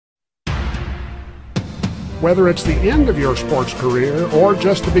Whether it's the end of your sports career or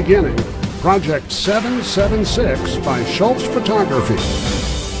just the beginning, Project 776 by Schultz Photography,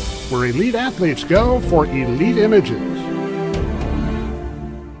 where elite athletes go for elite images.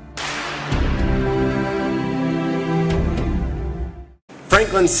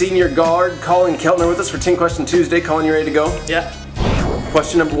 Franklin senior guard Kollin Keltner with us for 10 Question Tuesday. Kollin, you ready to go? Yeah.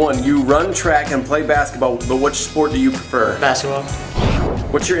 Question number 1. You run track and play basketball, but which sport do you prefer? Basketball.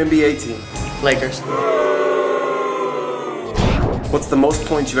 What's your NBA team? Lakers. What's the most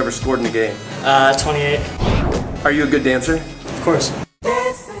points you've ever scored in a game? 28. Are you a good dancer? Of course.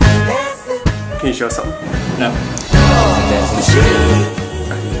 Can you show us something? No.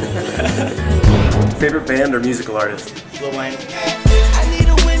 Favorite band or musical artist? Lil Wayne.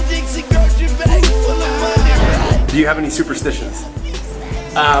 Do you have any superstitions?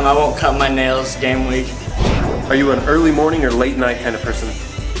 I won't cut my nails game week. Are you an early morning or late night kind of person?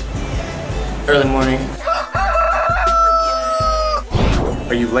 Early morning.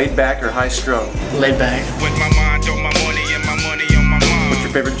 Are you laid back or high strung? Laid back. With my mind on my money and my money on my mind. What's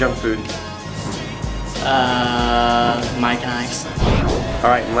your favorite junk food? Mike and Ike's.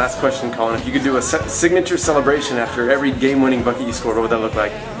 Alright, and last question, Kollin. If you could do a signature celebration after every game-winning bucket you scored, what would that look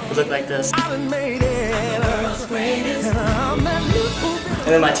like? It would look like this. And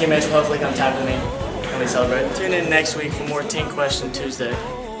then my teammates will hopefully come tap to me and we celebrate. Tune in next week for more 10 Question Tuesday.